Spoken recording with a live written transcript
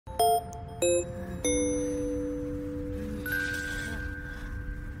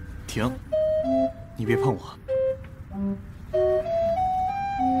停！你别碰我！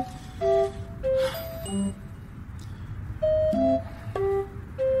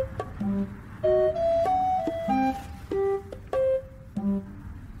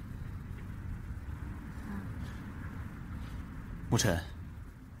沐晨，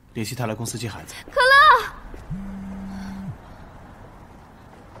联系他来公司接孩子。可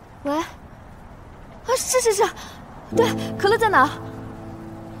乐，喂，啊，是，对，可乐在哪儿？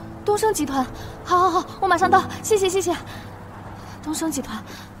东升集团，好，我马上到，谢谢。东升集团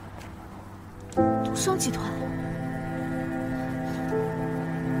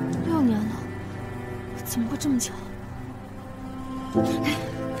，6年了，怎么会这么巧？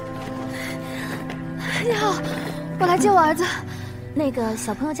你好，我来接我儿子。那个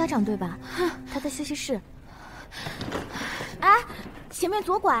小朋友家长对吧？他在休息室。哎，前面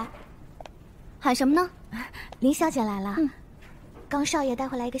左拐。喊什么呢？林小姐来了。刚少爷带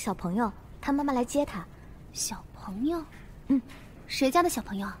回来一个小朋友，他妈妈来接他。小朋友？谁家的小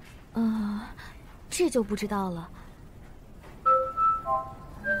朋友？这就不知道了。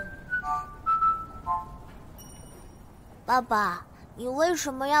爸爸，你为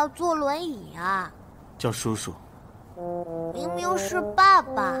什么要坐轮椅啊？叫叔叔。明明是爸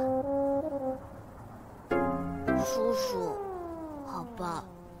爸。叔叔，好吧。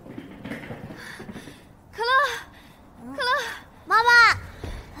可乐，妈妈。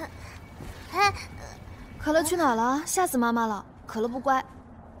可乐去哪儿了？吓死妈妈了！可乐不乖。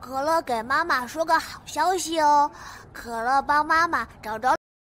可乐给妈妈说个好消息哦，可乐帮妈妈找着。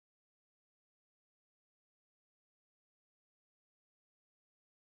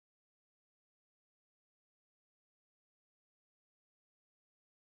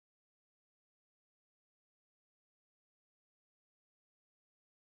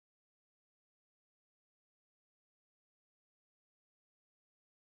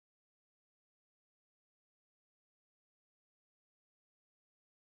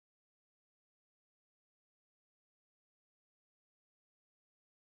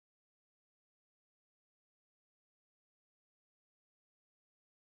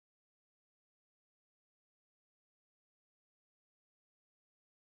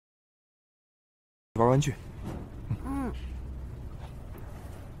玩玩具。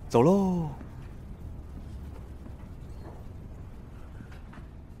走喽。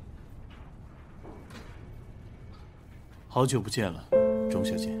好久不见了，钟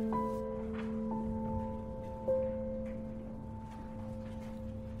小姐。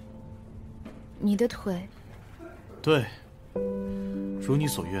你的腿？对，如你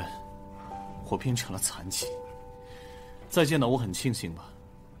所愿，我变成了残疾。再见到我很庆幸吧，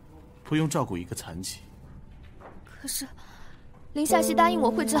不用照顾一个残疾。可是，林夏曦答应我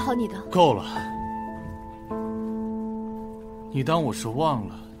会治好你的。够了，你当我是忘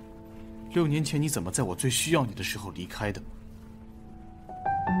了6年前你怎么在我最需要你的时候离开的？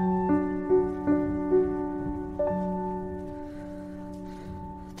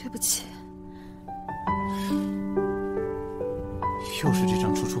对不起。又是这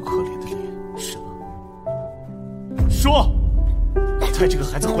张楚楚可怜的脸，是吗？说，你带这个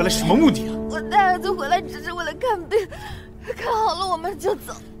孩子回来什么目的啊？我带儿子回来只是为了看病，看好了我们就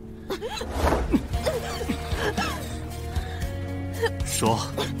走。说，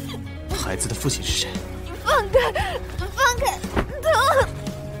孩子的父亲是谁？你放开，疼！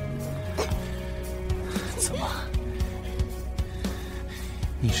怎么？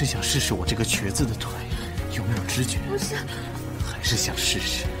你是想试试我这个瘸子的腿有没有知觉？不是，还是想试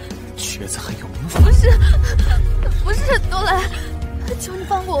试瘸子还有没有反应？不是，东来，求你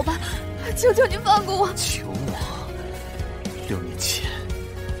放过我吧，求你放过我！求我？6年前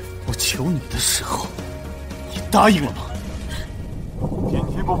我求你的时候，你答应了吗？紧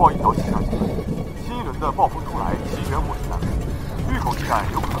急播报一条气象新闻：新一轮的暴风突来，席卷我市南部，峪口一带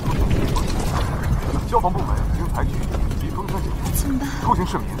有可能出现冰封现象。消防部门已经采取紧急封山行动，怎么办？出行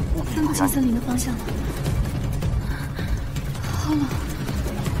市民务必分不清森林的方向了。好冷，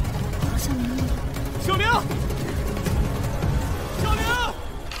好像没路。小玲，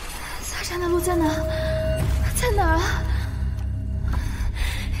下山的路在哪？在哪儿啊？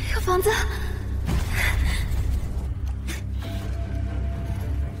有房子。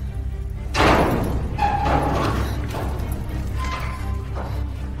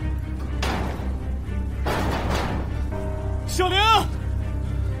小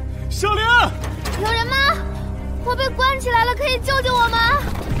玲，有人吗？我被关起来了，可以救救我吗？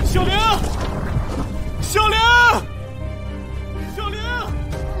小玲，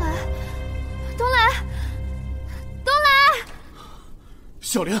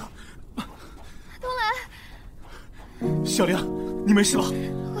小玲，东来，小玲，你没事吧？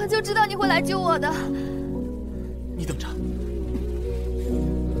我就知道你会来救我的。你等着，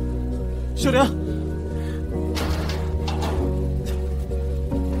小玲。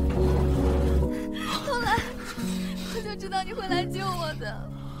东来，我就知道你会来救我的。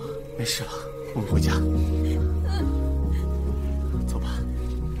没事了，我们回家。走吧，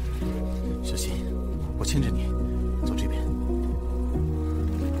小心，我牵着你，走这边。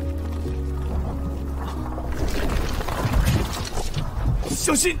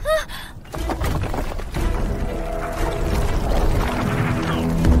小心！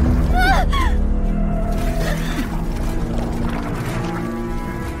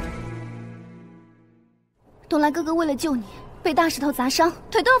东来哥哥为了救你，被大石头砸伤，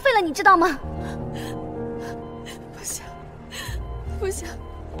腿都要废了，你知道吗？不行，不行，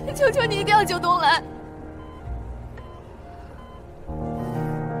求求你一定要救东来！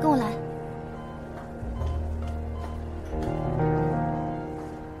跟我来。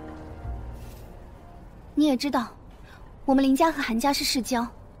你也知道，我们林家和韩家是世交，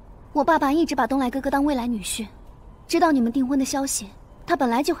我爸爸一直把东来哥哥当未来女婿，知道你们订婚的消息，他本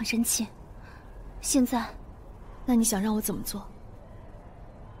来就很生气。现在，那你想让我怎么做？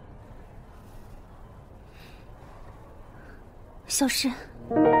小诗，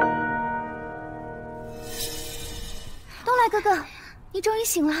东来哥哥，你终于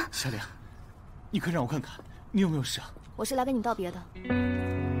醒了。小玲，你快让我看看，你有没有事啊？我是来跟你道别的，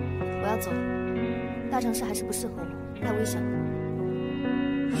我要走了。大城市还是不适合我，太危险了。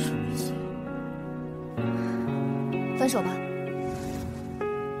什么意思？分手吧。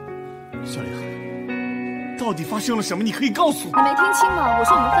小玲，到底发生了什么？你可以告诉我。你没听清吗？我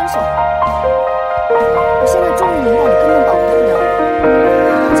说我们分手。我现在终于明白你根本保护不了我。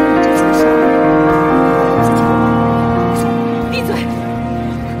经历这件事，我自己会闭嘴！你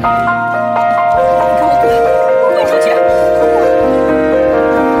给我滚！我滚出去！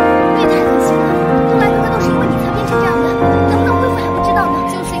你也太狠心了，东来哥哥都是因为你才变成这样的，能不能恢复还不知道呢。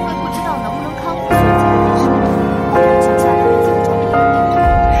就是因为不知道能不能康复，所以才会是把感情下来，自己找了一个病。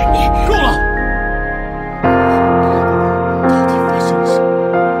你够了！到底发生了什么？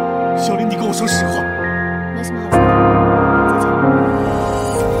小玲，你跟我说实话。没什么好说的，再见。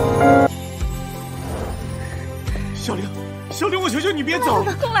小玲，小玲，我求求你别走！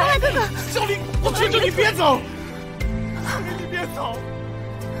东来哥哥，小玲，我求求你别走！小玲，你别走！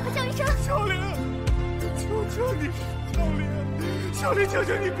叫医生。小玲，求求你，小玲，小玲，求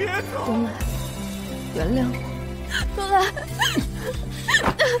求你别走！东来，原谅我。东来，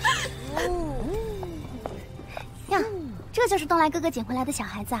呀，这就是东来哥哥捡回来的小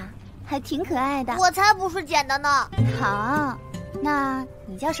孩子啊，还挺可爱的。我才不是捡的呢。好，那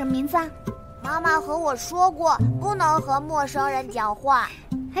你叫什么名字啊？妈妈和我说过，不能和陌生人讲话。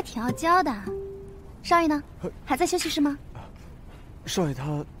还挺傲娇的。少爷呢？还在休息室吗？少爷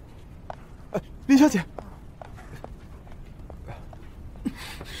他，林小姐，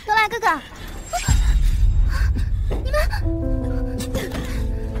东来哥哥，你们，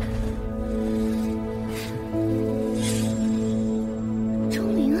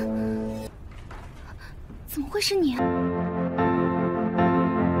钟灵，怎么会是你啊？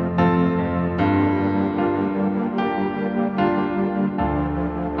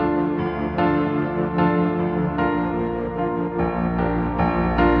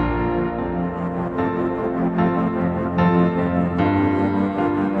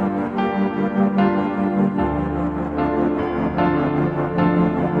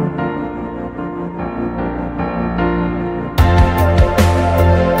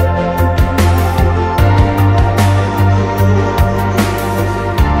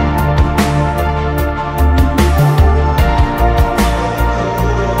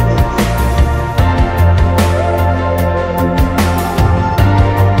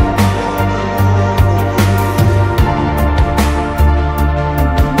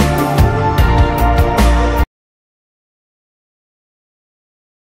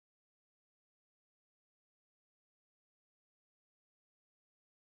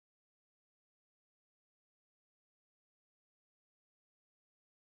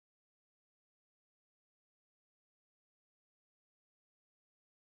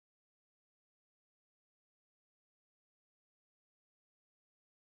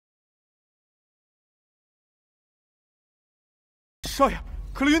少爷，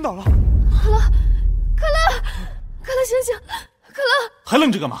可乐晕倒了。可乐，醒醒！可乐，还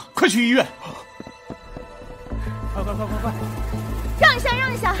愣着干嘛？快去医院！快！让一下，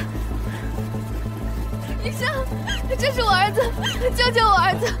让一下！医生，这是我儿子，救救我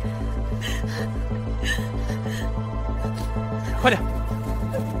儿子！快点！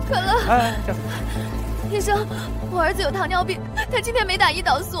可乐，哎，家属，医生，我儿子有糖尿病，他今天没打胰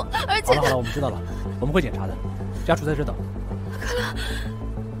岛素，而且好了，我们知道了，我们会检查的。家属在这等。可乐，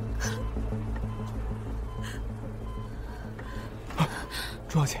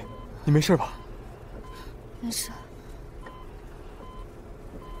钟小姐，你没事吧？没事。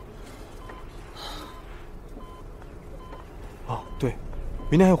哦，对，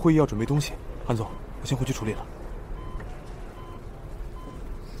明天还有会议要准备东西。韩总，我先回去处理了。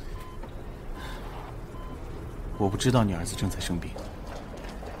我不知道你儿子正在生病，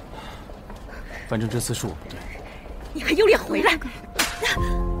反正这次是我不对。你还有脸回来？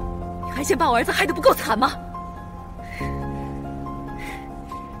你还嫌把我儿子害得不够惨吗？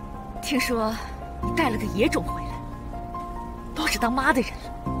听说你带了个野种回来，都是当妈的人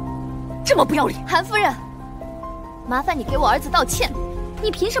了，这么不要脸！韩夫人，麻烦你给我儿子道歉。你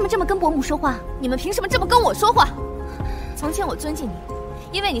凭什么这么跟伯母说话？你们凭什么这么跟我说话？从前我尊敬你，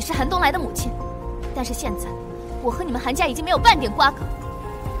因为你是韩东来的母亲，但是现在，我和你们韩家已经没有半点瓜葛，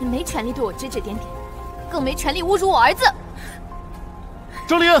你没权利对我指指点点，更没权利侮辱我儿子。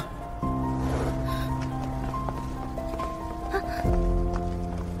钟灵，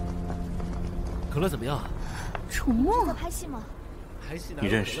可乐怎么样？楚墨在拍戏吗？拍戏你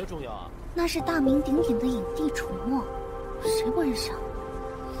认识？重要啊！那是大名鼎鼎的影帝楚墨，谁不认识啊？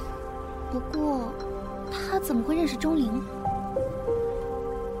不过，他怎么会认识钟灵？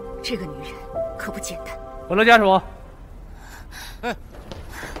这个女人可不简单。我的家属，哎，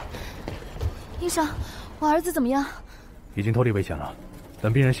医生，我儿子怎么样？已经脱离危险了，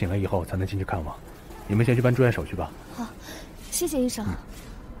等病人醒了以后才能进去看望。你们先去办住院手续吧。好，谢谢医生。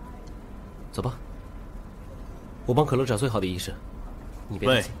走吧，我帮可乐找最好的医生，你别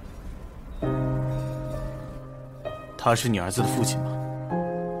担心。他是你儿子的父亲吗？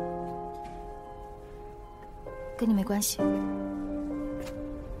跟你没关系。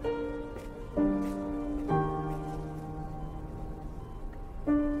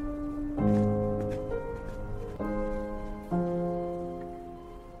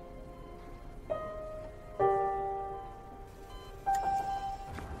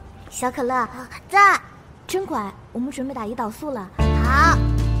小可乐在，真乖，我们准备打胰岛素了。好。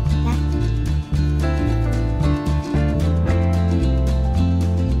来，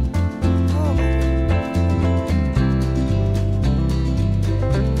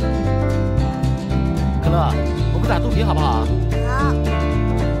可乐，我们打肚皮好不好？好。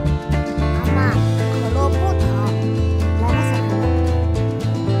妈妈，可乐不疼。来吧，小可乐。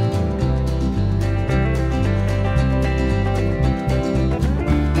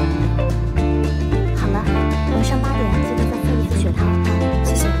好了，晚上8点记得再测一次血糖。好，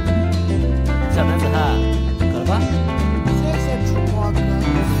谢谢。小男子汉，可乐吧。谢谢楚墨哥哥。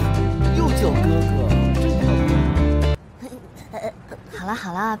又叫哥哥，真讨厌。好了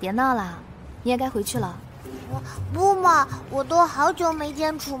好了，别闹了，你也该回去了。不嘛，我都好久没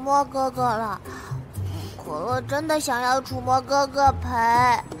见楚墨哥哥了。可乐真的想要楚墨哥哥陪。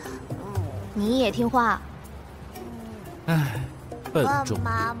你也听话。唉，笨重。问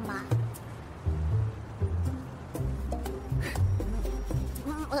妈妈。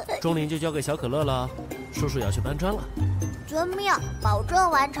钟灵就交给小可乐了，叔叔也要去搬砖了。遵命，保证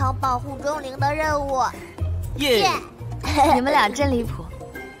完成保护钟灵的任务。耶！你们俩真离谱，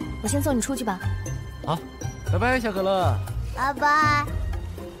我先送你出去吧。好，拜拜，小可乐。拜拜。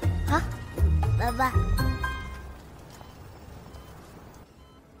啊，拜拜。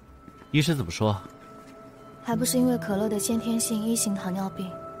医生怎么说？还不是因为可乐的先天性1型糖尿病，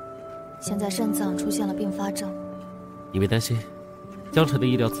现在肾脏出现了并发症。你别担心，江城的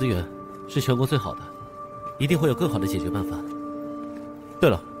医疗资源是全国最好的，一定会有更好的解决办法。对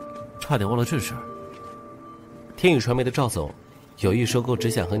了，差点忘了正事儿。天宇传媒的赵总有意收购《只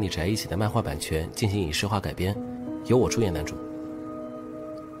想和你宅一起》的漫画版权，进行影视化改编，由我出演男主。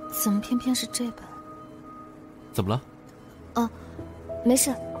怎么偏偏是这本？怎么了？哦，没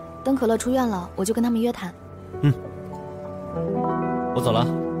事，等可乐出院了，我就跟他们约谈。嗯，我走了。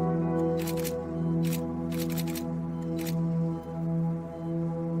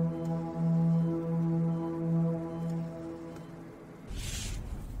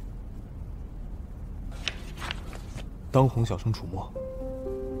当红小生楚墨，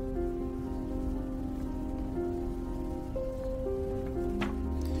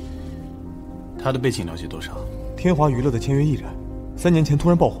他的背景了解多少？天华娱乐的签约艺人，3年前突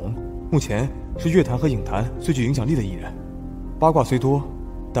然爆红，目前是乐坛和影坛最具影响力的艺人。八卦虽多，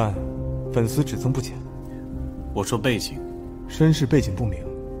但粉丝只增不减。我说背景，身世背景不明，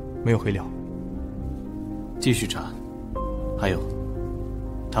没有黑料。继续查。还有，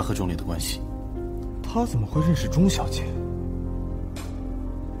他和钟灵的关系。他怎么会认识钟小姐？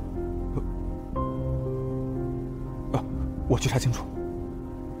我去查清楚。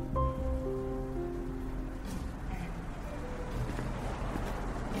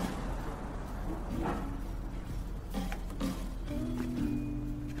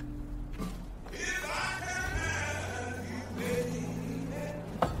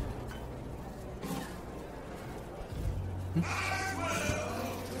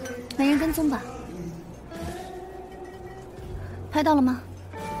没人跟踪吧？拍到了吗？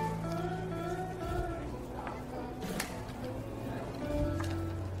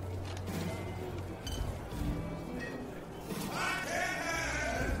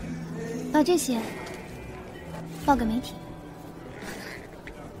把这些报给媒体。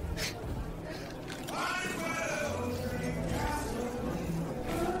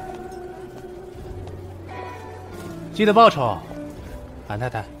记得报酬，韩太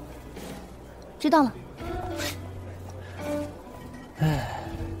太。知道了。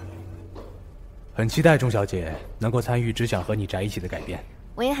很期待钟小姐能够参与只想和你宅一起的改编。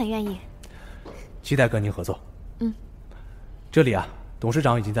我也很愿意。期待跟您合作。嗯。这里啊，董事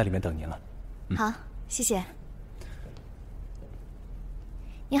长已经在里面等您了。好，谢谢。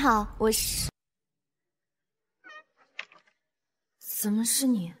你好，我是。怎么是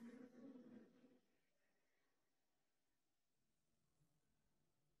你？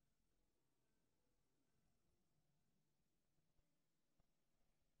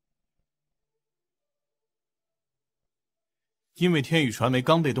因为天宇传媒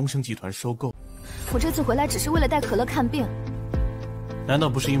刚被东升集团收购，我这次回来只是为了带可乐看病。难道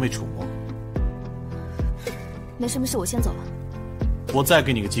不是因为楚墨？没什么事，我先走了。我再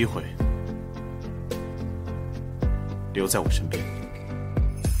给你个机会，留在我身边。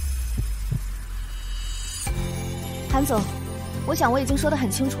韩总，我想我已经说得很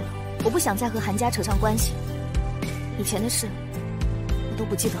清楚了，我不想再和韩家扯上关系。以前的事，我都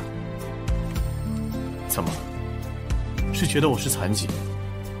不记得了。怎么了？是觉得我是残疾，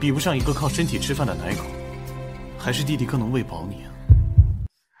比不上一个靠身体吃饭的奶狗，还是弟弟更能喂饱你啊？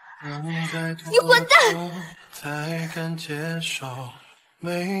你混蛋！才敢接受，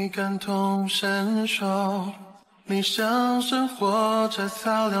没感同身受。你像是火柴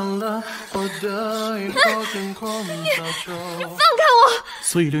擦亮了我的以后天空早就。你放开我！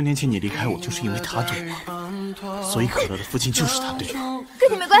所以6年前你离开我，就是因为他对我，所以可乐的父亲就是他对我，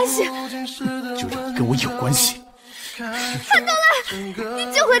跟你没关系，就让你跟我有关系。韩东来，你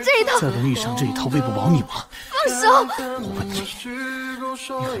就会这一套？在轮椅上这一套喂不饱你吗？放手！我问你，你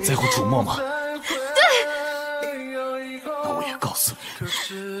很在乎楚墨吗？对。那我也告诉你，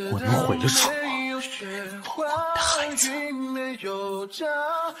我能毁了楚墨，包括你的孩子。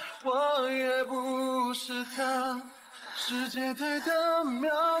世界太大渺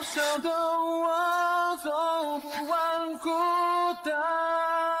小的我，走不完孤单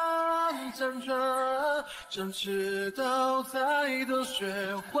辗转，想知道在等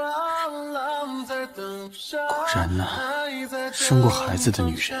雪花浪，在等沙。果然呐，生过孩子的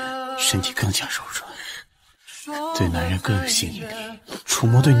女人身体更加柔软，对男人更有吸引力。楚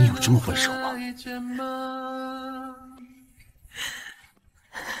墨对你有这么温柔吗？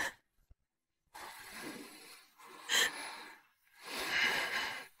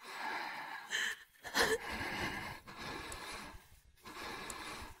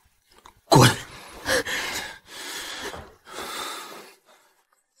滚！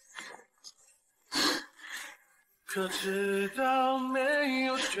可知道没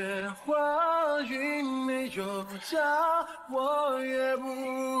有雪花，云没有家，我也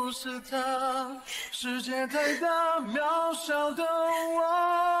不是他。世界太大，渺小的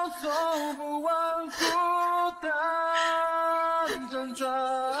我，走不完孤单辗转。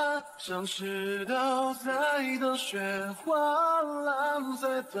想知道在等雪花浪，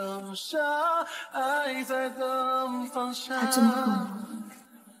在等沙，爱在等放下。他这么恨我，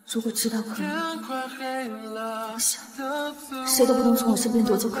如果知道可乐，我想谁都不能从我身边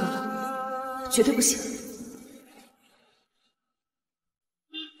夺走可乐，绝对不行。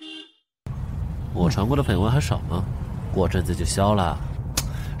我尝过的绯闻还少吗？过阵子就消了。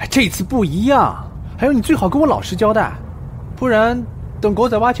哎，这次不一样。还有，你最好跟我老实交代，不然等狗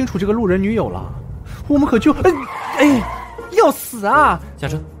仔挖清楚这个路人女友了，我们可就要死啊！下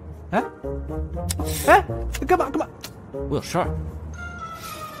车。哎，干嘛？我有事儿。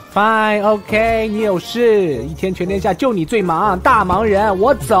Fine, OK， 你有事，一天全天下就你最忙，大忙人，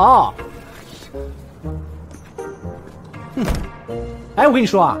我走。哎，我跟你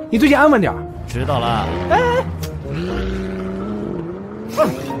说啊，你最近安稳点。知道了。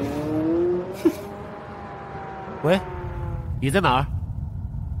喂，你在哪儿？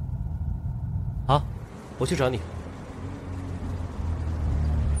好，我去找你。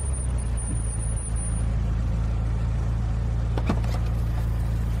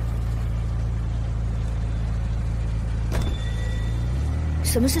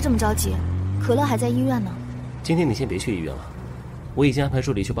什么事这么着急？可乐还在医院呢。今天你先别去医院了，我已经安排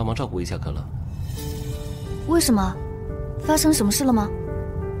助理去帮忙照顾一下可乐。为什么？发生什么事了吗？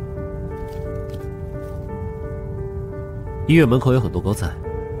医院门口有很多狗仔，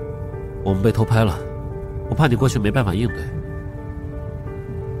我们被偷拍了，我怕你过去没办法应对，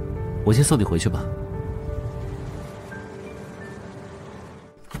我先送你回去吧。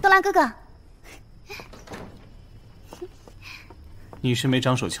东来哥哥，你是没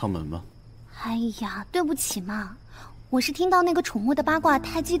长手敲门吗？哎呀，对不起嘛，我是听到那个宠物的八卦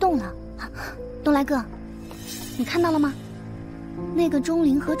太激动了。东来哥，你看到了吗？那个钟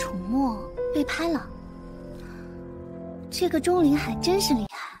灵和楚墨被拍了。这个钟灵还真是厉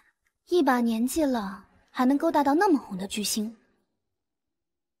害，一把年纪了还能勾搭到那么红的巨星。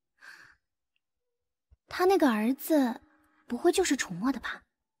他那个儿子不会就是楚墨的吧？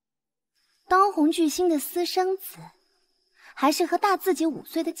当红巨星的私生子，还是和大自己5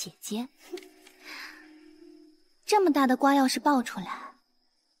岁的姐姐。这么大的瓜要是爆出来，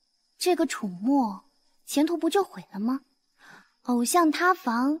这个楚墨前途不就毁了吗？偶像塌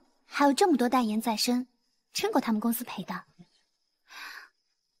房，还有这么多代言在身，真够他们公司赔的。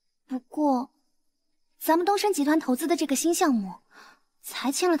不过咱们东升集团投资的这个新项目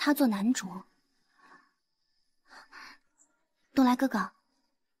才签了他做男主。东来哥哥，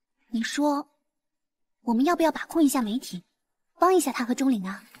你说我们要不要把控一下媒体，帮一下他和钟灵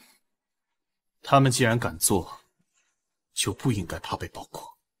啊？他们既然敢做，就不应该怕被曝光。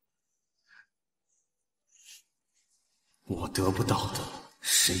我得不到的，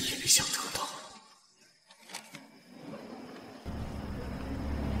谁也别想得到。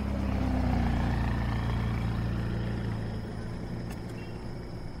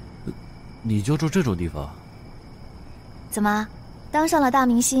你就住这种地方？怎么，当上了大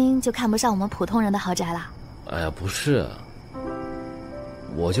明星就看不上我们普通人的豪宅了？哎呀，不是，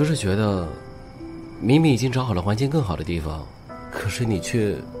我就是觉得，明明已经找好了环境更好的地方，可是你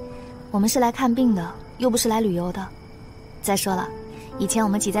却……我们是来看病的，又不是来旅游的。再说了，以前我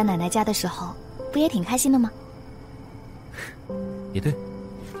们挤在奶奶家的时候，不也挺开心的吗？也对，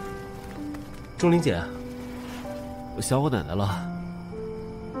钟灵姐，我想我奶奶了。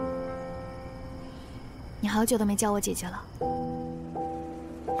你好久都没叫我姐姐了。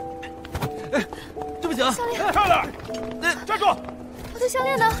哎，对不起啊！项链，上来！站住！我的项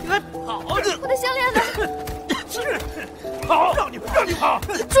链呢？你还跑！我的项链呢？跑！让你跑！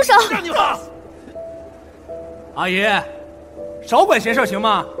住手！让你跑！阿姨，少管闲事行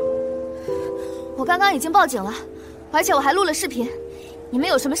吗？我刚刚已经报警了，而且我还录了视频。你们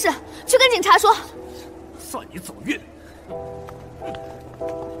有什么事，去跟警察说。算你走运。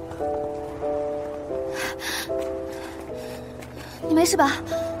你没事吧？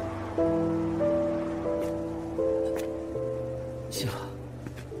行了。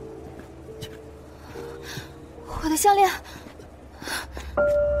我的项链。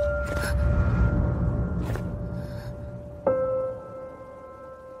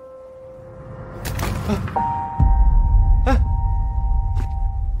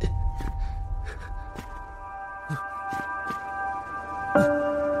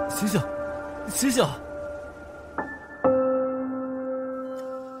醒醒，醒醒！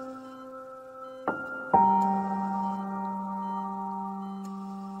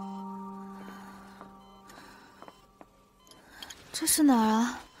这是哪儿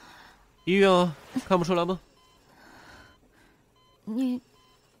啊？医院啊，看不出来吗？你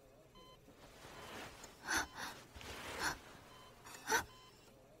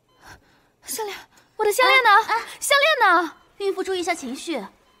项链，我的项链呢？项链呢？孕妇注意一下情绪，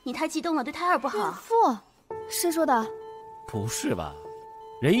你太激动了，对胎儿不好。孕妇？谁说的？不是吧？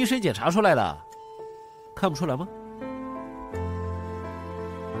人医生检查出来的，看不出来吗？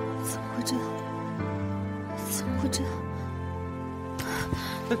怎么会这样？怎么会这样？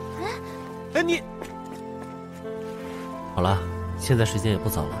哎，你好了，现在时间也不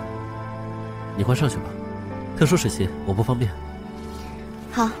早了，你快上去吧。特殊时期我不方便。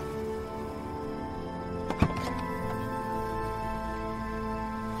好。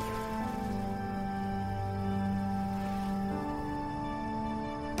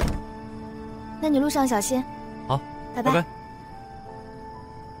那你路上小心。好，拜拜。拜拜。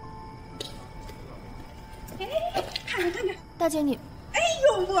哎，看看，大姐你。哎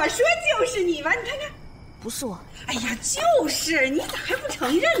呦，我说就是你吧，你看看。不是我。哎呀，就是你，咋还不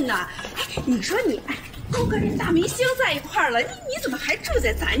承认呢？哎，你说你，哎，都跟人大明星在一块儿了，你怎么还住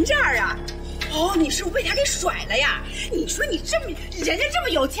在咱这儿啊？哦，你是不是被他给甩了呀？你说你这么人家这么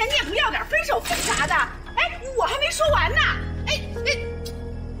有钱，你也不要点分手费啥的？哎，我还没说完呢。哎，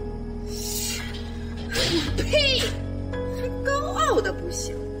呸！高傲的不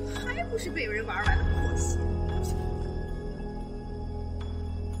行，还不是被人玩完的破鞋。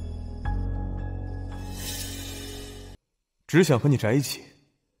只想和你宅一起，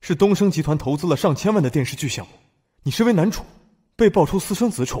是东升集团投资了上千万的电视剧项目。你身为男主，被爆出私生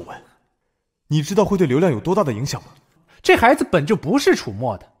子丑闻，你知道会对流量有多大的影响吗？这孩子本就不是楚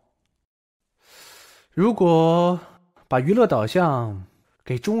墨的。如果把娱乐导向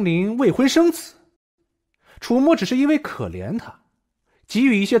给钟灵未婚生子，楚墨只是因为可怜他，给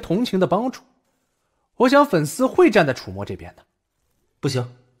予一些同情的帮助，我想粉丝会站在楚墨这边的。不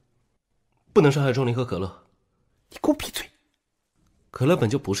行，不能伤害钟灵和可乐。你给我闭嘴！可乐本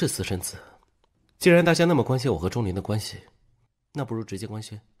就不是私生子，既然大家那么关心我和钟灵的关系，那不如直接官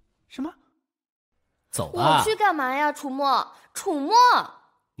宣。什么？走吧。我去干嘛呀，楚墨？楚墨，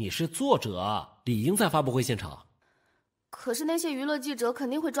你是作者，理应在发布会现场。可是那些娱乐记者肯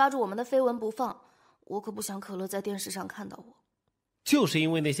定会抓住我们的绯闻不放，我可不想可乐在电视上看到我。就是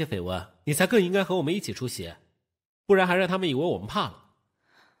因为那些绯闻，你才更应该和我们一起出席，不然还让他们以为我们怕了。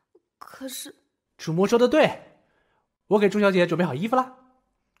可是，楚墨说的对。我给钟小姐准备好衣服了，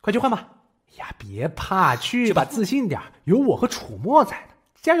快去换吧。呀，别怕，去吧，自信点，有我和楚墨在呢，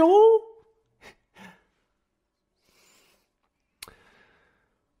加油！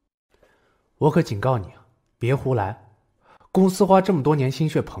我可警告你啊，别胡来。公司花这么多年心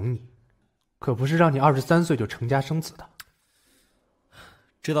血捧你，可不是让你23岁就成家生子的。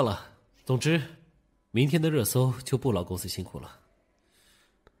知道了。总之，明天的热搜就不劳公司辛苦了。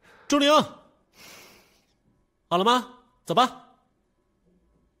钟灵，好了吗？走吧。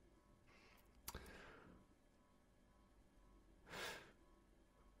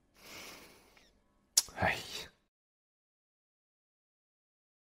哎呀，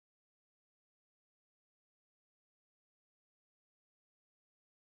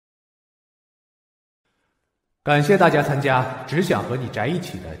感谢大家参加《只想和你宅一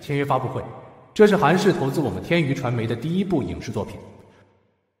起》的签约发布会。这是韩氏投资我们天娱传媒的第一部影视作品，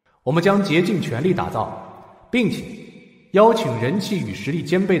我们将竭尽全力打造，并且邀请人气与实力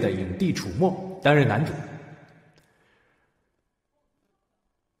兼备的影帝楚墨担任男主。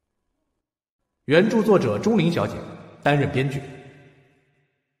原著作者钟灵小姐担任编剧。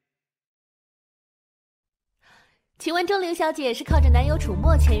请问钟灵小姐是靠着男友楚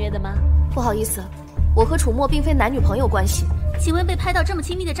墨签约的吗？不好意思，我和楚墨并非男女朋友关系。请问被拍到这么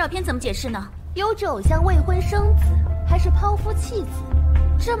亲密的照片怎么解释呢？优质偶像未婚生子，还是抛夫弃子？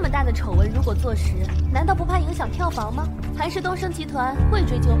这么大的丑闻如果坐实，难道不怕影响票房吗？还是东升集团会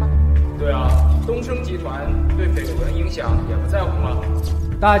追究吗？对啊，东升集团对绯闻影响也不在乎吗？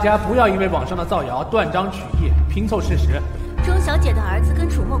大家不要因为网上的造谣断章取义，拼凑事实。钟小姐的儿子跟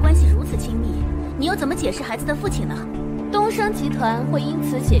楚墨关系如此亲密，你又怎么解释孩子的父亲呢？东升集团会因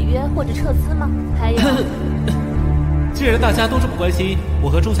此解约或者撤资吗？还有，既然大家都这么关心我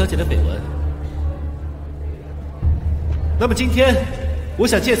和钟小姐的绯闻，那么今天我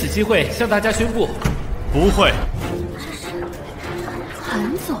想借此机会向大家宣布，不会。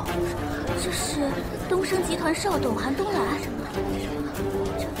韩总，这是东升集团少董韩东来。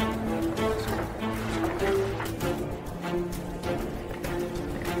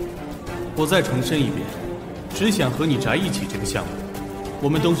我再重申一遍，只想和你宅一起这个项目，我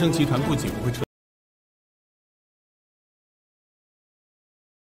们东升集团不仅不会撤。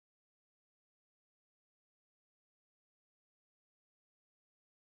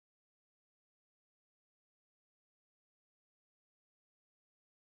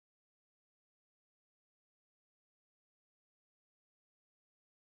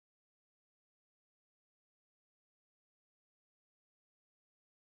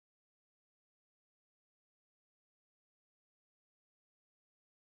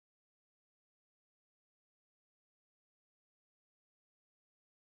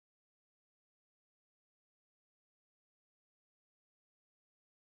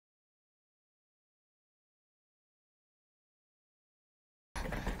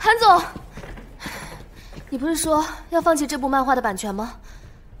韩总，你不是说要放弃这部漫画的版权吗？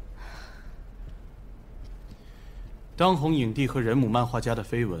当红影帝和人母漫画家的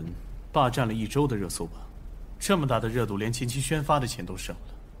绯闻霸占了1周的热搜榜，这么大的热度，连前期宣发的钱都省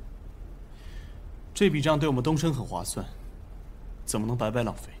了。这笔账对我们东升很划算，怎么能白白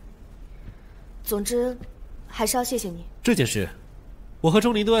浪费？总之，还是要谢谢你。这件事，我和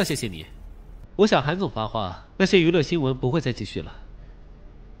钟灵都要谢谢你。我想韩总发话，那些娱乐新闻不会再继续了。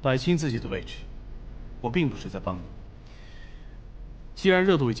摆清自己的位置，我并不是在帮你。既然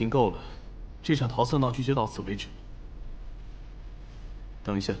热度已经够了，这场桃色闹剧就到此为止。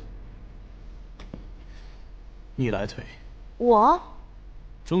等一下，逆来腿。我？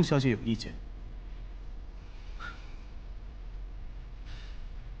钟小姐有意见。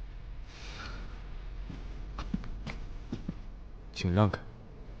请让开。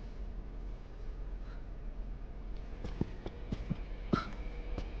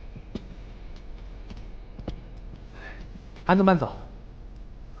安总慢走。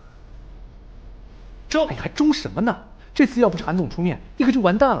哎，还装什么呢？这次要不是韩总出面，你可就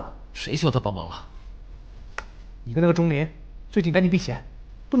完蛋了。谁需要他帮忙了？你跟那个钟林，最近赶紧避嫌，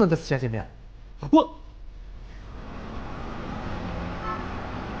不能再私下见面。我。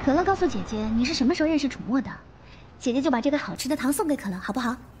可乐告诉姐姐，你是什么时候认识楚墨的？姐姐就把这个好吃的糖送给可乐，好不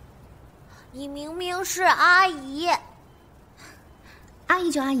好？你明明是阿姨。阿姨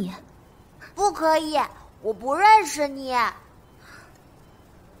就阿姨。不可以，我不认识你。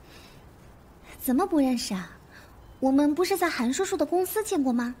怎么不认识啊？我们不是在韩叔叔的公司见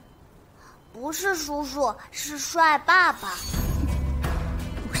过吗？不是叔叔，是帅爸爸。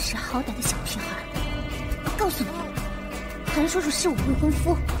不识好歹的小屁孩！告诉你，韩叔叔是我未婚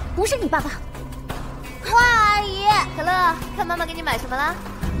夫，不是你爸爸。哇，阿姨，可乐，看妈妈给你买什么啦？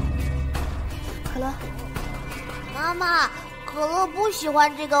可乐，妈妈，可乐不喜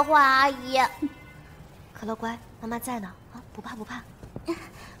欢这个坏阿姨。可乐乖，妈妈在呢，啊，不怕不怕。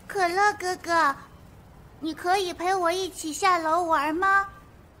可乐哥哥，你可以陪我一起下楼玩吗？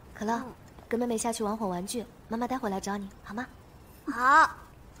可乐，跟妹妹下去玩会玩具，妈妈待会来找你，好吗？好，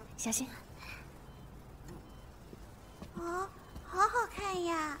小心。哦，好好看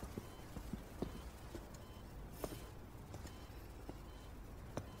呀！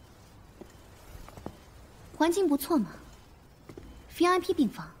环境不错嘛 ，VIP 病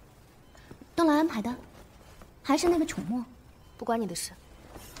房，都来安排的，还是那个楚墨，不关你的事。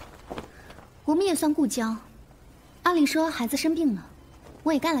我们也算故交，按理说孩子生病了，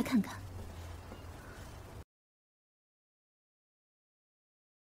我也该来看看。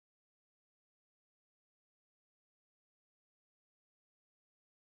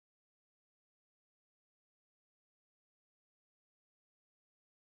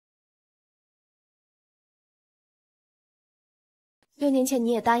6年前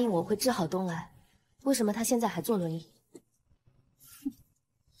你也答应我会治好东来，为什么他现在还坐轮椅？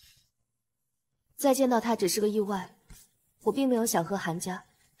再见到他只是个意外，我并没有想和韩家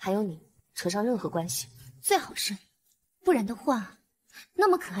还有你扯上任何关系。最好是，不然的话，那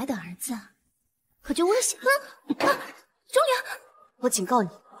么可爱的儿子，可就危险了。钟灵，我警告你，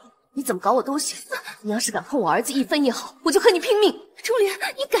你怎么搞我都行，你要是敢碰我儿子一分一毫，我就和你拼命。钟灵，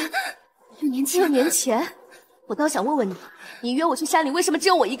你敢？6年前，我倒想问问你，你约我去山里，为什么只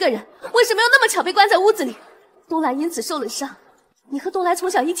有我一个人？为什么又那么巧被关在屋子里？东来因此受了伤。你和东来从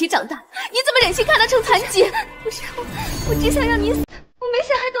小一起长大，你怎么忍心看他成残疾？不是我只想让你死，我没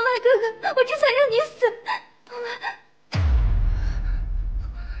想害东来哥哥，我只想让你死。东来，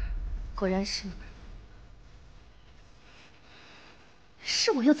果然是你。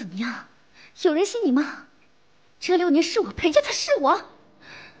是我又怎么样？有人信你吗？这6年是我陪着他，是我。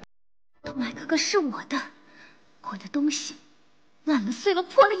东来哥哥是我的，我的东西烂了碎了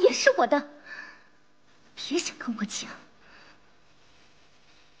破了也是我的，别想跟我抢。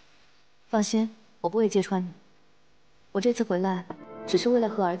放心，我不会揭穿你。我这次回来，只是为了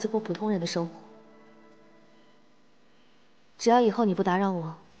和儿子过普通人的生活。只要以后你不打扰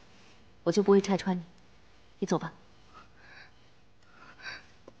我，我就不会拆穿你。你走吧。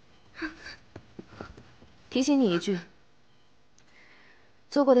提醒你一句，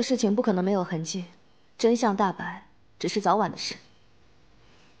做过的事情不可能没有痕迹，真相大白只是早晚的事。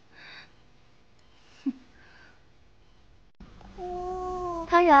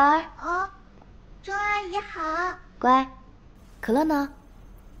汤圆儿。哦，钟阿姨好。乖，可乐呢？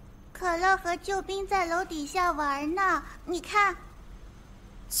可乐和救兵在楼底下玩呢，你看。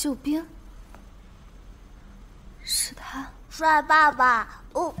救兵？是他？帅爸爸？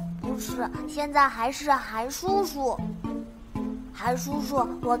哦，不是，现在还是韩叔叔。韩叔叔，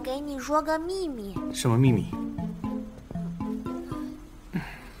我给你说个秘密。什么秘密？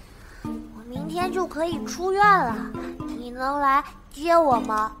我明天就可以出院了，你能来接我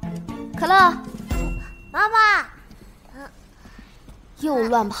吗？可乐，妈妈，又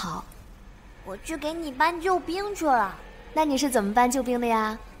乱跑。我去给你搬救兵去了。那你是怎么搬救兵的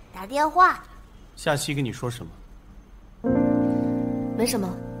呀？打电话。夏曦跟你说什么？没什么，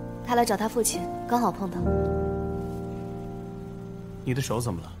他来找他父亲，刚好碰到。你的手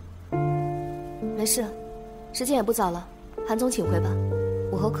怎么了？没事，时间也不早了，韩总请回吧，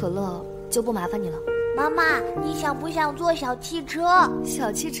我和可乐就不麻烦你了。妈妈，你想不想坐小汽车？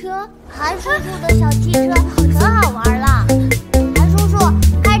小汽车？韩叔叔的小汽车可好玩了。韩叔叔，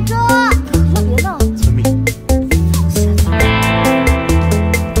开车！可乐别闹。遵命。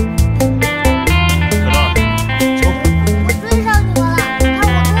我追上你们了，看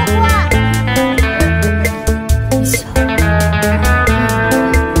我多快！你小。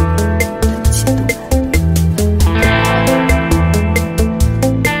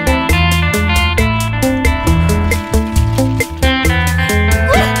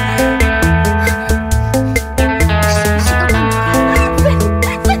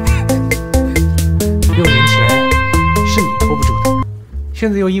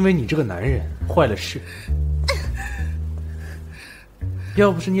现在又因为你这个男人坏了事。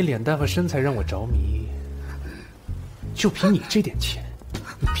要不是你脸蛋和身材让我着迷，就凭你这点钱，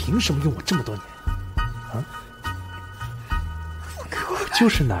你凭什么用我这么多年？啊？我就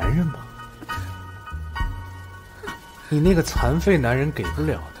是男人嘛。你那个残废男人给不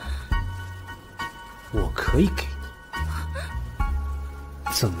了的，我可以给你。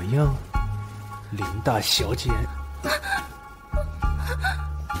怎么样，林大小姐？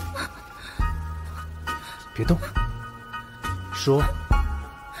别动，说，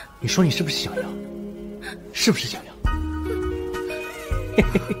你说你是不是想要？是不是想要？嘿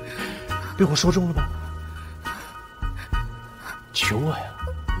嘿嘿，被我说中了吧？求我呀！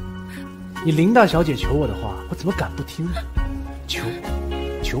你林大小姐求我的话，我怎么敢不听呢？求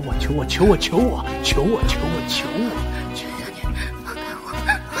我，求我，求我，求我，求我，求我，求我，求我！求你放开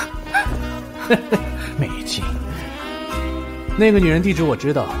我！没劲。那个女人地址我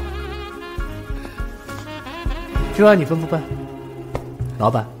知道，就按你吩咐办。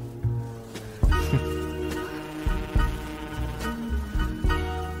老板。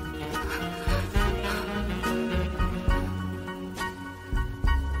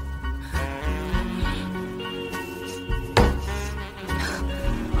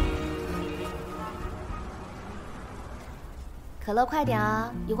可乐，快点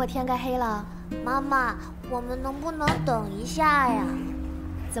啊！一会儿天该黑了。妈妈，我们能不能等一下呀？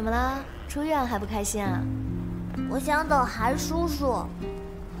怎么了？出院还不开心啊？我想等韩叔叔。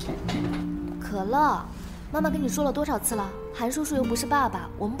可乐，妈妈跟你说了多少次了？韩叔叔又不是爸爸，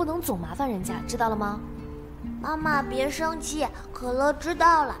我们不能总麻烦人家，知道了吗？妈妈别生气，可乐知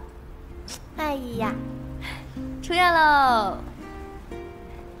道了。哎呀，出院喽！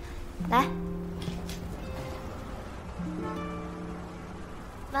来。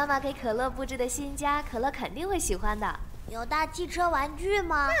妈妈给可乐布置的新家，可乐肯定会喜欢的。有大汽车玩具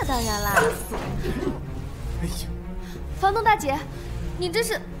吗？那当然啦。哎呀，房东大姐，你这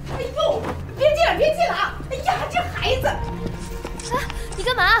是……哎呦，别进了，别进了啊！哎呀，这孩子！啊，你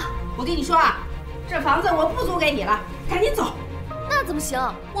干嘛？我跟你说啊，这房子我不租给你了，赶紧走。那怎么行？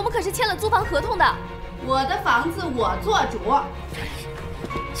我们可是签了租房合同的。我的房子我做主。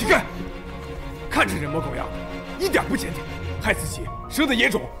乞丐，看这人模狗样的，一点不检点。害自己，生的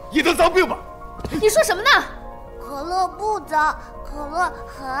野种，也得脏病吧？你说什么呢？可乐不脏，可乐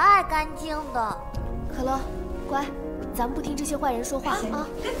很爱干净的。可乐，乖，咱们不听这些坏人说话啊！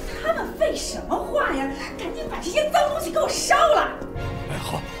跟他们废什么话呀？赶紧把这些脏东西给我烧了！哎，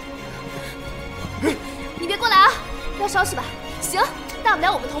好。你别过来啊！要烧是吧？行，大不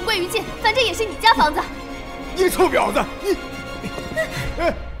了我们同归于尽，反正也是你家房子。你臭婊子！你，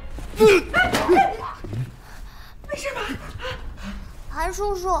没事吧？韩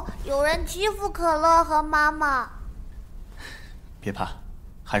叔叔，有人欺负可乐和妈妈。别怕，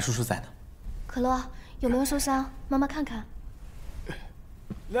韩叔叔在呢。可乐有没有受伤？妈妈看看。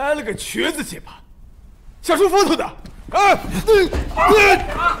来了个瘸子结巴，想出风头的！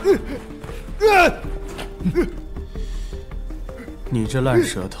你这烂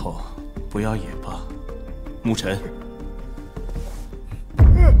舌头，不要也罢。沐晨。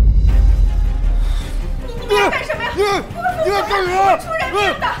你要干什么呀？我们父子会出人命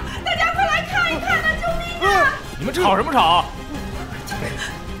的！大家快来看一看呐！救命啊！你们吵什么吵？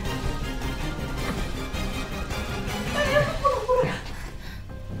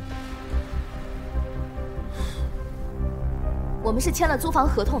我们是签了租房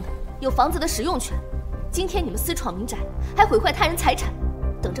合同的，有房子的使用权。今天你们私闯民宅，还毁坏他人财产，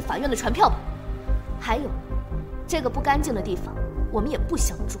等着法院的传票吧。还有，这个不干净的地方，我们也不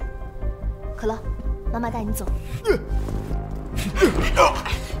想住。可乐，妈妈带你走。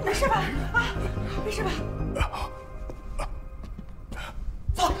没事吧？啊，没事吧？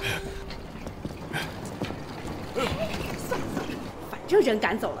走。算了，反正人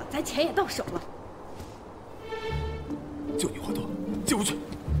赶走了，咱钱也到手了。就你话多，进屋去。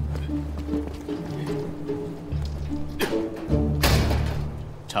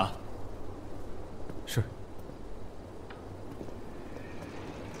茶。是。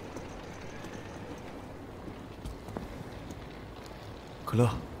可乐，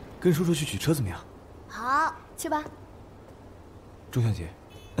跟叔叔去取车怎么样？好，去吧。钟小姐，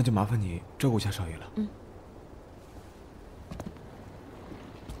那就麻烦你照顾一下少爷了。嗯。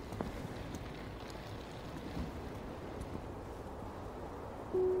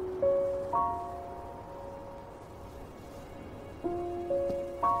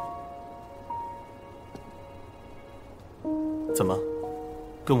怎么，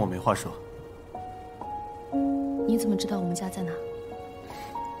跟我没话说？你怎么知道我们家在哪？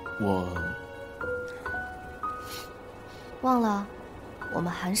我忘了，我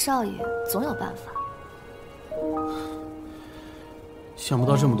们韩少爷总有办法。想不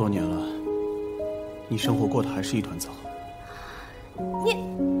到这么多年了，你生活过得还是一团糟。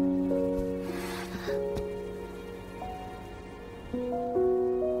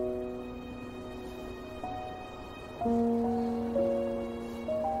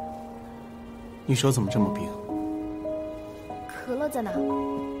你手怎么这么冰？可乐在哪？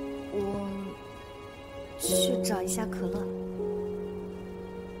我去找一下可乐。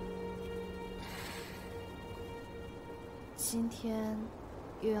今天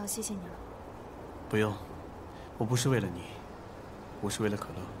又要谢谢你了。不用，我不是为了你，我是为了可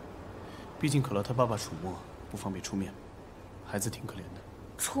乐。毕竟可乐他爸爸楚墨不方便出面，孩子挺可怜的。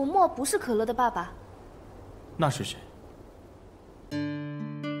楚墨不是可乐的爸爸。那是谁？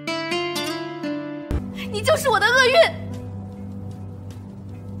你就是我的厄运。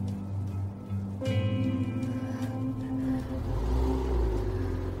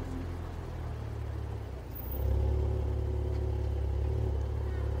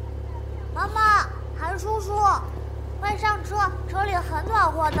妈妈，韩叔叔，快上车，车里很暖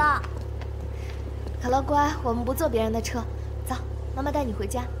和的。可乐乖，我们不坐别人的车，走，妈妈带你回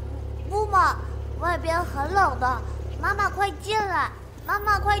家。不嘛，外边很冷的。妈妈快进来，妈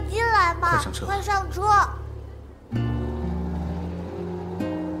妈快进来嘛！快上车！快上车！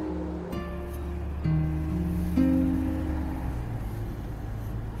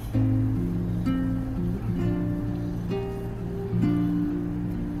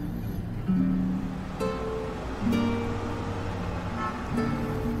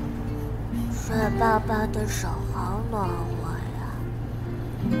帅爸爸的手好暖和呀！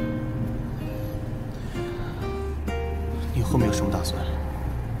你后面有什么打算？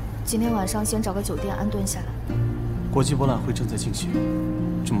今天晚上先找个酒店安顿下来。国际博览会正在进行，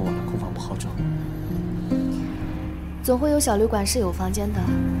这么晚了空房不好找。总会有小旅馆是有房间的。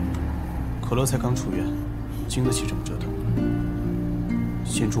可乐才刚出院，经得起这么折腾。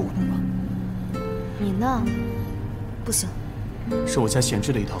先住我那吧。你呢？不行。是我家闲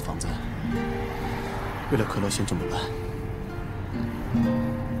置的一套房子，为了可乐先这么办。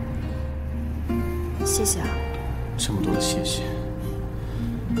谢谢啊。这么多的谢谢，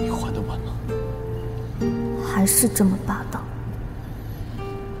你还得完吗？还是这么霸道。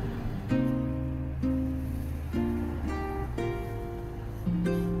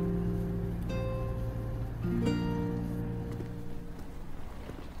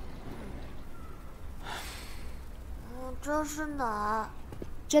这是哪儿？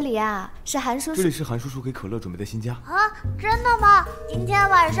这里呀，是韩叔叔。这里是韩叔叔给可乐准备的新家。啊，真的吗？今天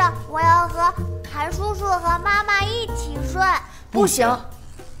晚上我要和韩叔叔和妈妈一起睡。不行。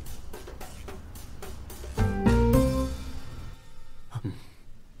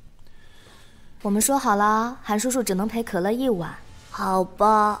我们说好了，韩叔叔只能陪可乐一晚。好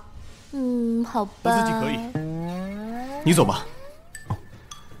吧。好吧。我自己可以。你走吧。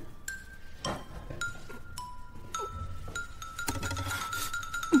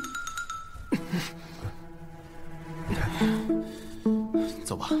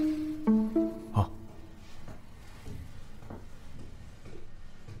走吧。好。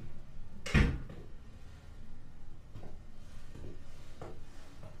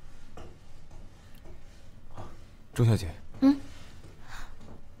钟小姐。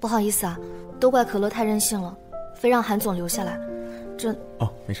不好意思啊，都怪可乐太任性了，非让韩总留下来。这……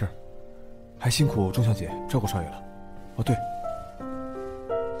哦，没事，还辛苦钟小姐照顾少爷了。哦，对，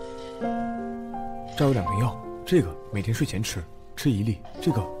这儿有2瓶药，这个每天睡前吃1粒，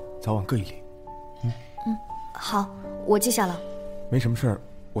这个早晚各1粒。好，我记下了。没什么事儿，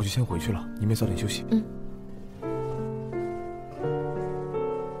我就先回去了，你们也早点休息。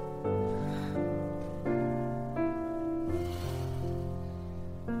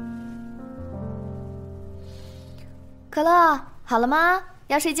可乐，好了吗？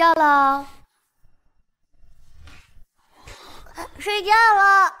要睡觉了。睡觉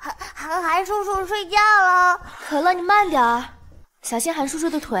了，韩叔叔睡觉了。可乐，你慢点儿，小心韩叔叔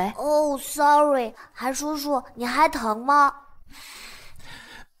的腿。哦，sorry， 韩叔叔，你还疼吗？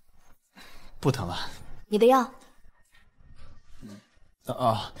不疼了。你的药。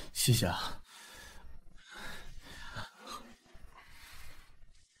谢谢啊。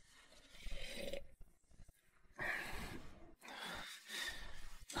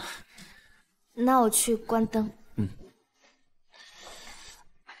那我去关灯。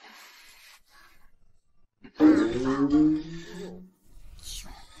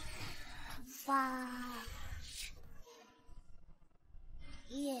8、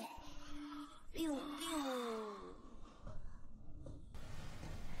1、6。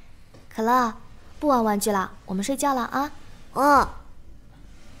可乐，不玩玩具了，我们睡觉了啊。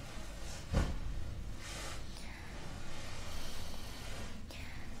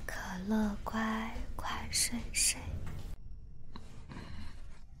谁？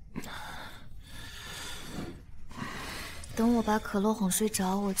等我把可乐哄睡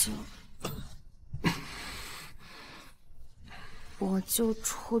着，我就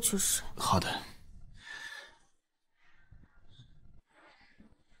出去睡。好的。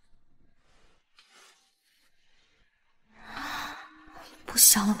不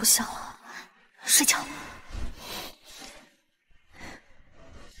想了，睡觉。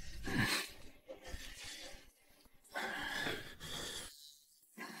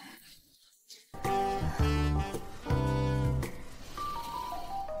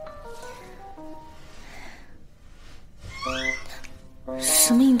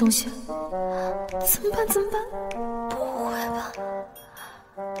什么硬东西？怎么办？不会吧？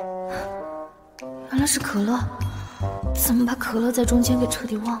原来是可乐。怎么把可乐在中间给彻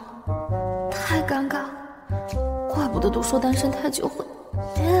底忘了？太尴尬了，怪不得都说单身太久会……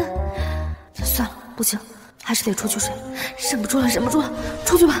算了，不行，还是得出去睡，忍不住了，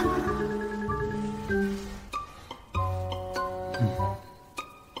出去吧。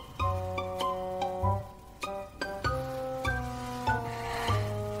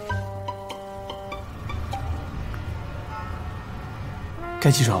该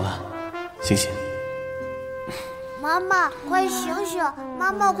起床了，醒醒。妈妈，快醒醒！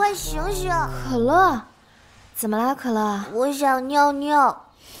妈妈，快醒醒！可乐，怎么啦，可乐？我想尿尿。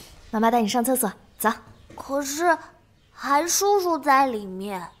妈妈带你上厕所，走。可是，韩叔叔在里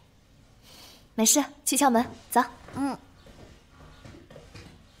面。没事，去敲门，走。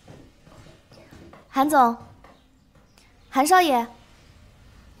韩总，韩少爷，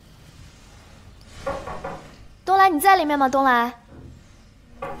东来，你在里面吗？东来。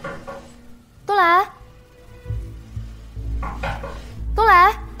东来，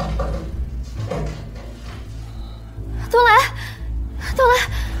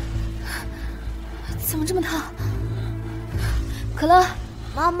怎么这么烫？可乐，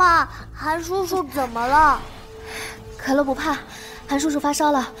妈妈，韩叔叔怎么了？可乐不怕，韩叔叔发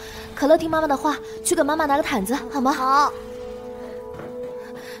烧了。可乐听妈妈的话，去给妈妈拿个毯子，好吗？好。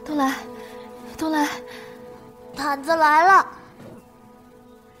东来，毯子来了。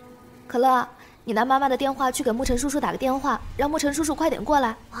可乐，你拿妈妈的电话去给沐尘叔叔打个电话，让沐尘叔叔快点过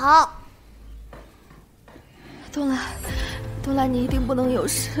来。好。东来，你一定不能有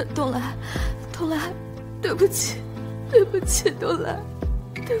事。东来，对不起，东来，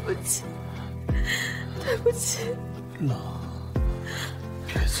对不起。乐，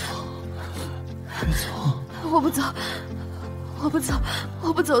别走。我不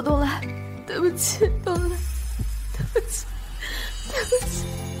走，东来，对不起，东来，对不起。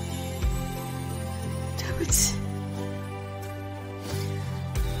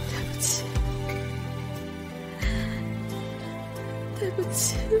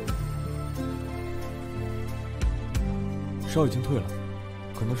烧已经退了，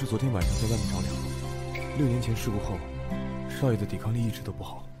可能是昨天晚上在外面着凉。6年前事故后，少爷的抵抗力一直都不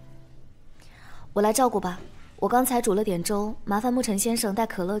好。我来照顾吧，我刚才煮了点粥，麻烦沐尘先生带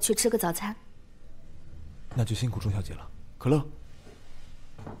可乐去吃个早餐。那就辛苦钟小姐了，可乐，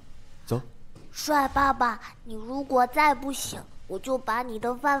走。帅爸爸，你如果再不醒，我就把你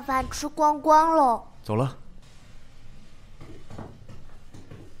的饭吃光光喽。走了。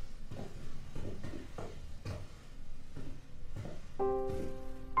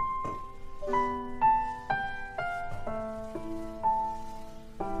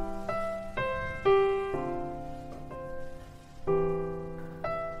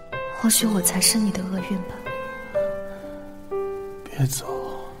或许我才是你的厄运吧。别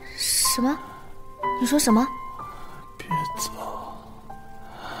走。什么？你说什么？别走。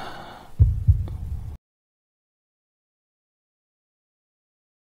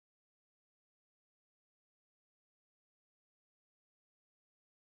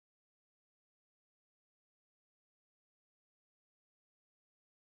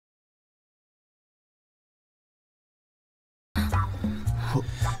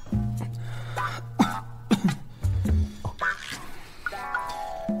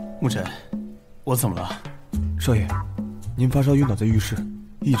沐尘，我怎么了？少爷，您发烧晕倒在浴室，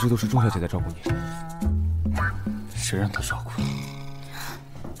一直都是钟小姐在照顾你。谁让她照顾？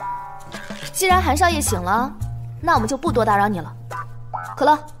既然韩少爷醒了，那我们就不多打扰你了。可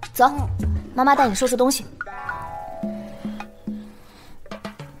乐，走，妈妈带你收拾东西。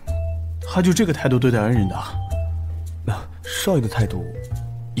他就这个态度对待恩人的？少爷的态度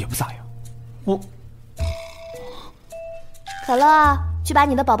也不咋样。可乐，去把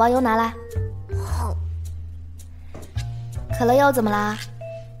你的宝宝油拿来。好。可乐又怎么啦？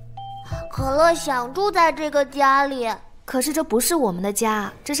可乐想住在这个家里。可是这不是我们的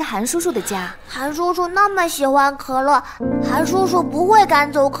家，这是韩叔叔的家。韩叔叔那么喜欢可乐，韩叔叔不会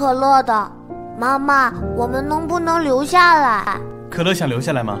赶走可乐的。妈妈，我们能不能留下来？可乐想留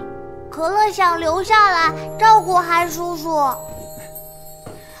下来吗？可乐想留下来照顾韩叔叔。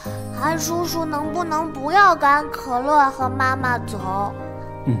韩叔叔能不能不要赶可乐和妈妈走？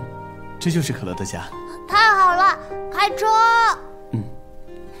这就是可乐的家。太好了，开车。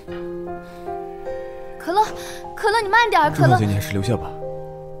可乐，你慢点。可乐，钟小姐，你还是留下吧。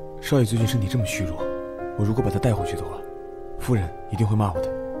少爷最近身体这么虚弱，我如果把他带回去的话，夫人一定会骂我的。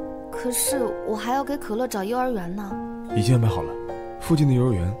可是我还要给可乐找幼儿园呢。已经安排好了，附近的幼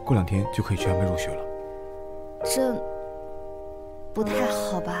儿园过2天就可以去安排入学了。这不太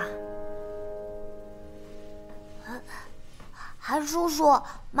好吧？韩叔叔，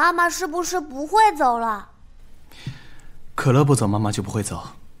妈妈是不是不会走了？可乐不走，妈妈就不会走，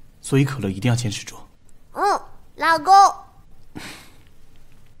所以可乐一定要坚持住。老公。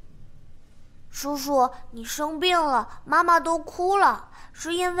叔叔，你生病了，妈妈都哭了，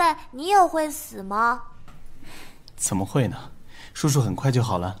是因为你也会死吗？怎么会呢？叔叔很快就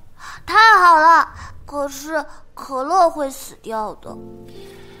好了。太好了，可是可乐会死掉的。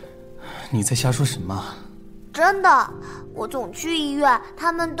你在瞎说什么？真的，我总去医院，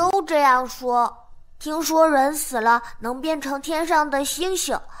他们都这样说。听说人死了能变成天上的星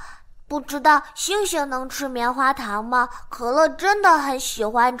星，不知道星星能吃棉花糖吗？可乐真的很喜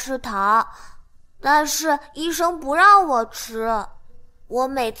欢吃糖，但是医生不让我吃。我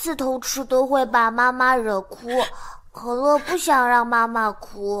每次偷吃都会把妈妈惹哭，可乐不想让妈妈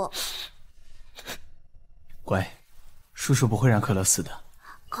哭。乖，叔叔不会让可乐死的。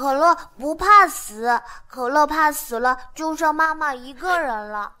可乐不怕死，可乐怕死了就剩妈妈一个人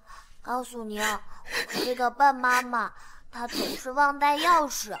了。告诉你啊，我是个笨妈妈，她总是忘带钥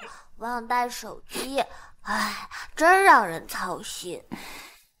匙，忘带手机，唉，真让人操心。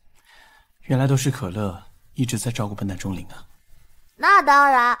原来都是可乐一直在照顾笨蛋钟灵啊。那当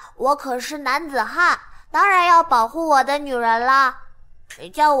然，我可是男子汉，当然要保护我的女人啦。谁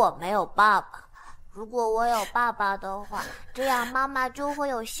叫我没有爸爸？如果我有爸爸的话，这样妈妈就会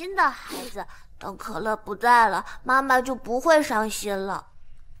有新的孩子。等可乐不在了，妈妈就不会伤心了。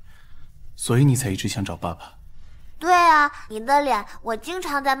所以你才一直想找爸爸？对啊，你的脸我经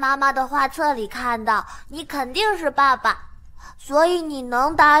常在妈妈的画册里看到，你肯定是爸爸。所以你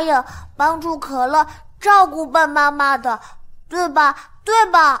能答应帮助可乐照顾笨妈妈的，对吧？对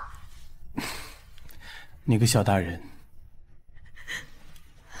吧？你个小大人。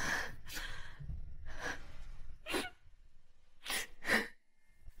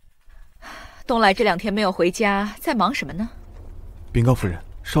东来这2天没有回家，在忙什么呢？禀告夫人，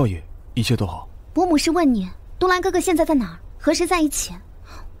少爷一切都好。伯母是问你，东来哥哥现在在哪儿，和谁在一起？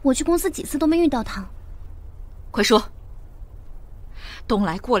我去公司几次都没遇到他。快说。东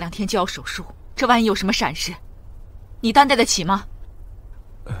来过2天就要手术，这万一有什么闪失，你担待得起吗？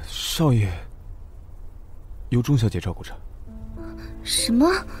少爷由钟小姐照顾着。什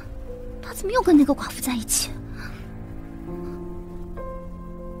么？他怎么又跟那个寡妇在一起？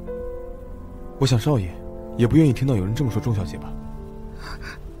我想少爷也不愿意听到有人这么说钟小姐吧。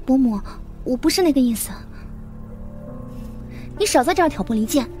伯母，我不是那个意思，你少在这儿挑拨离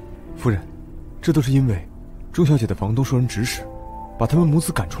间。夫人，这都是因为钟小姐的房东受人指使，把他们母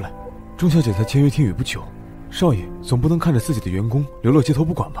子赶出来。钟小姐才签约听雨不久，少爷总不能看着自己的员工流落街头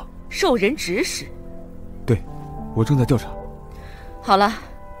不管吧？受人指使？对，我正在调查。好了，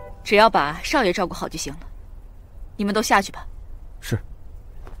只要把少爷照顾好就行了。你们都下去吧。是。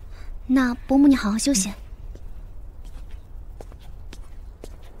那伯母你好好休息。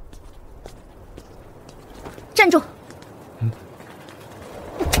站住！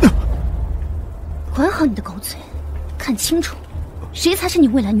管好你的狗嘴，看清楚，谁才是你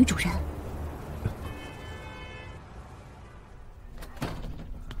未来女主人。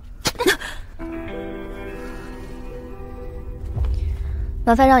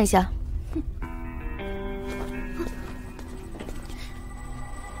麻烦让一下。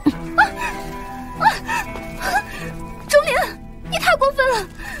钟灵，你太过分了！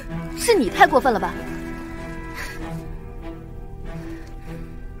是你太过分了吧？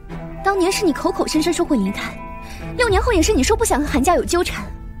当年是你口口声声说会离开，6年后也是你说不想和韩家有纠缠，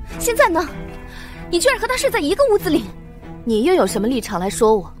现在呢，你居然和他睡在一个屋子里，你又有什么立场来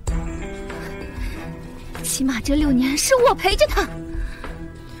说我？起码这6年是我陪着他。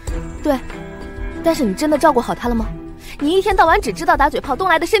对，但是你真的照顾好他了吗？你一天到晚只知道打嘴炮，东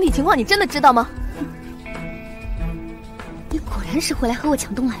来的身体情况你真的知道吗？你果然是回来和我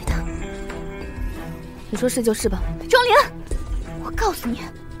抢东来的。你说是就是吧。钟灵，我告诉你，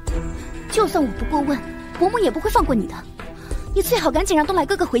就算我不过问，伯母也不会放过你的。你最好赶紧让东来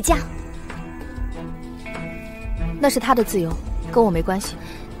哥哥回家。那是他的自由，跟我没关系。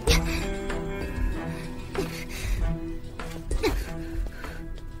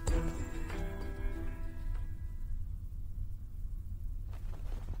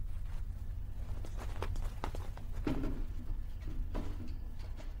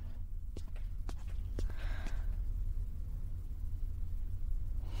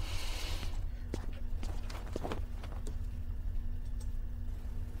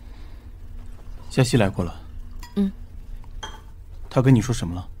夏曦来过了。他跟你说什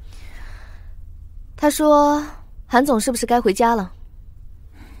么了？他说韩总是不是该回家了？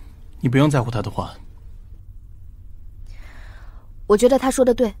你不用在乎他的话。我觉得他说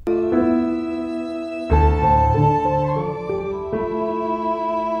的对。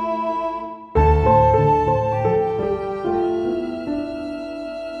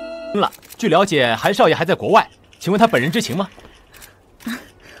据了解，韩少爷还在国外，请问他本人知情吗？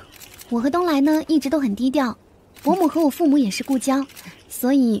我和东来呢一直都很低调，伯母和我父母也是故交，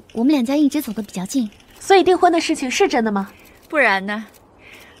所以我们两家一直走得比较近。所以订婚的事情是真的吗？不然呢？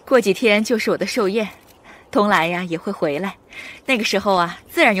过几天就是我的寿宴，东来呀也会回来，那个时候啊，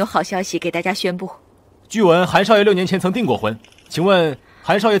自然有好消息给大家宣布。据闻韩少爷6年前曾订过婚，请问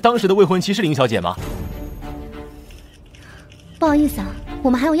韩少爷当时的未婚妻是林小姐吗？不好意思啊，我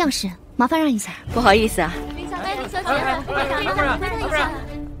们还有钥匙，麻烦让一下。不好意思啊。林小姐，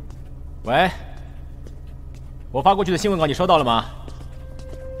喂，我发过去的新闻稿你收到了吗？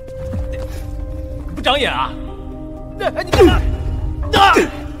不长眼啊！你干嘛？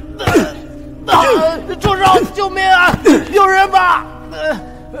住手！救命啊！有人吧！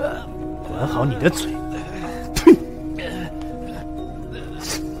管好你的嘴！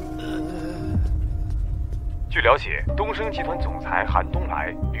据了解，东升集团总裁韩东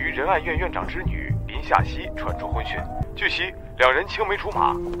来与仁爱院院长之女林夏曦传出婚讯。据悉，两人青梅竹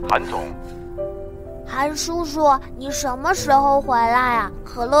马。韩总，韩叔叔，你什么时候回来啊？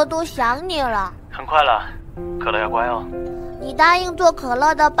可乐都想你了。很快了，可乐要乖哦。你答应做可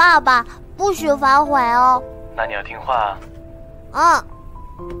乐的爸爸，不许反悔哦。那你要听话啊。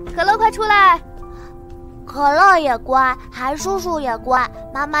可乐快出来！可乐也乖，韩叔叔也乖，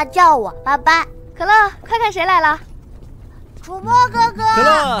妈妈叫我，拜拜。可乐，快看谁来了！楚墨哥哥。可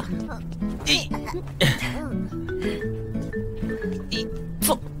乐，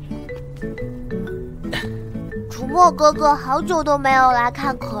坐。楚墨哥哥好久都没有来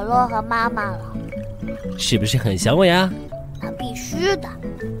看可乐和妈妈了，是不是很想我呀？那必须的。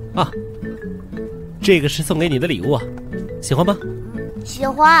啊，这个是送给你的礼物啊，喜欢吗？喜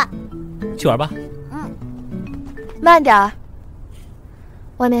欢。去玩吧。慢点儿，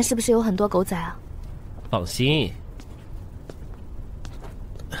外面是不是有很多狗仔啊？放心，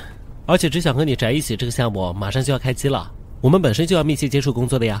而且只想和你宅一起这个项目马上就要开机了，我们本身就要密切接触工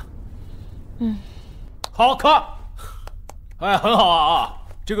作的呀。好看，哎，很好啊！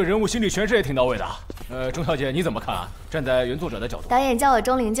这个人物心理诠释也挺到位的。钟小姐你怎么看啊？站在原作者的角度，导演叫我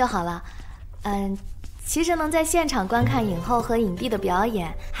钟灵就好了。其实能在现场观看影后和影帝的表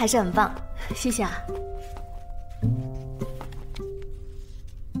演还是很棒，谢谢啊。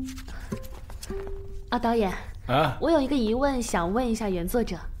导演，我有一个疑问想问一下原作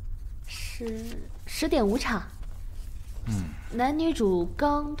者，是10点5场，男女主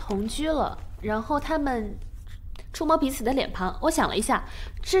刚同居了，然后他们触摸彼此的脸庞，我想了一下，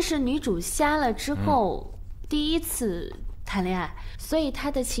这是女主瞎了之后第一次谈恋爱，所以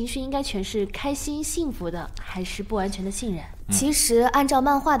她的情绪应该全是开心幸福的，还是不完全的信任？其实按照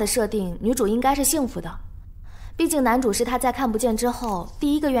漫画的设定，女主应该是幸福的，毕竟男主是她在看不见之后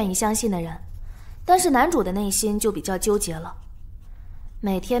第一个愿意相信的人。但是男主的内心就比较纠结了，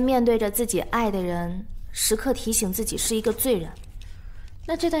每天面对着自己爱的人，时刻提醒自己是一个罪人。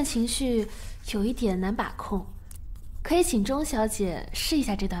那这段情绪有一点难把控，可以请钟小姐试一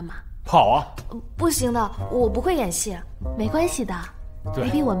下这段吗？好啊。不行的，我不会演戏。没关系的，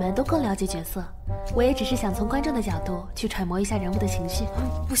你比我们都更了解角色，我也只是想从观众的角度去揣摩一下人物的情绪。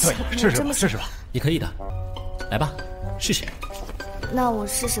不行，试试吧。你可以的，来吧，试试。那我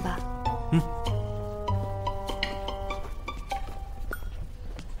试试吧。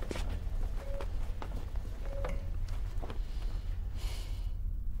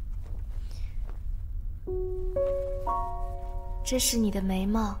这是你的眉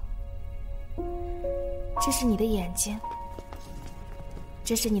毛，这是你的眼睛，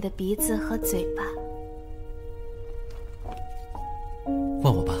这是你的鼻子和嘴巴。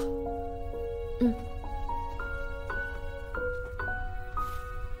换我吧。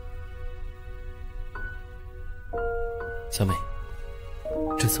小美，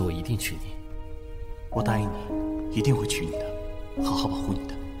这次我一定娶你。我答应你，一定会娶你的。好好保护你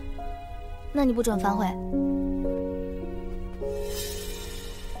的。那你不准反悔。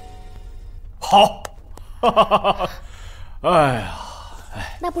好，哈哈哈哈！哎呀，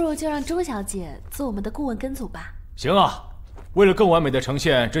那不如就让钟小姐做我们的顾问跟组吧。行啊，为了更完美的呈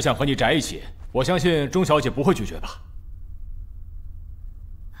现，只想和你宅一起，我相信钟小姐不会拒绝吧？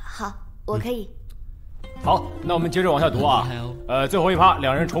好，我可以。好，那我们接着往下读啊。最后一趴，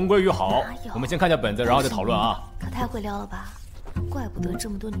两人重归于好。我们先看下本子，然后再讨论啊。可太会撩了吧，怪不得这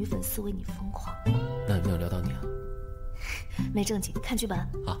么多女粉丝为你疯狂。那有没有撩到你啊？没正经，看剧本。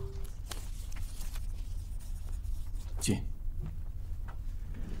好。进。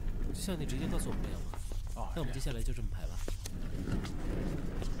就像你直接告诉我们这样吗？那我们接下来就这么排吧。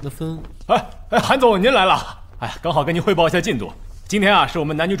那分……哎，韩总您来了！哎呀，刚好跟您汇报一下进度。今天啊，是我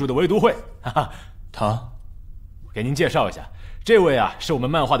们男女主的围读会。哈哈，给您介绍一下，这位啊是我们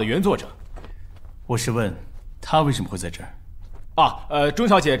漫画的原作者。我是问，他为什么会在这儿？啊，钟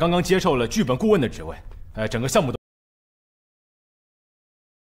小姐刚刚接受了剧本顾问的职位，整个项目都。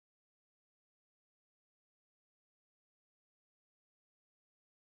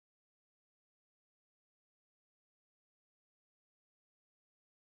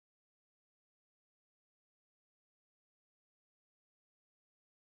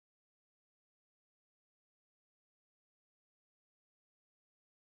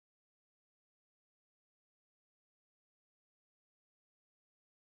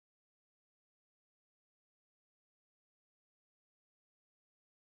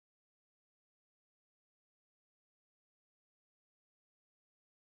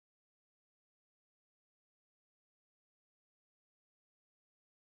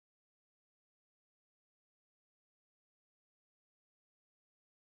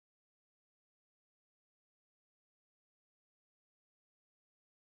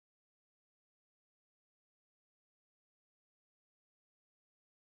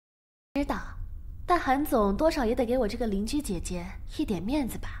知道，但韩总多少也得给我这个邻居姐姐一点面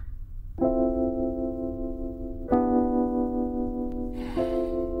子吧。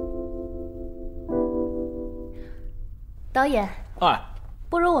导演，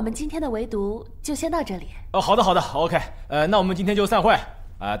不如我们今天的围读就先到这里。好的，OK，那我们今天就散会，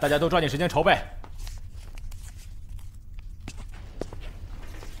大家都抓紧时间筹备。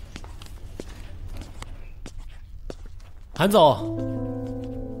韩总。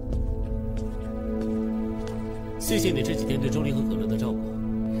谢谢你这几天对钟离和可乐的照顾。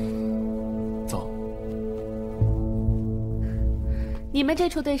走。你们这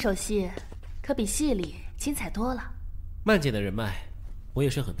出对手戏，可比戏里精彩多了。曼姐的人脉，我也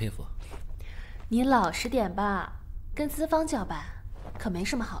是很佩服。你老实点吧，跟资方叫板，可没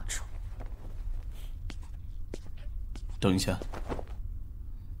什么好处。等一下，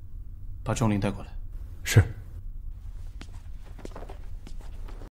把钟灵带过来。是。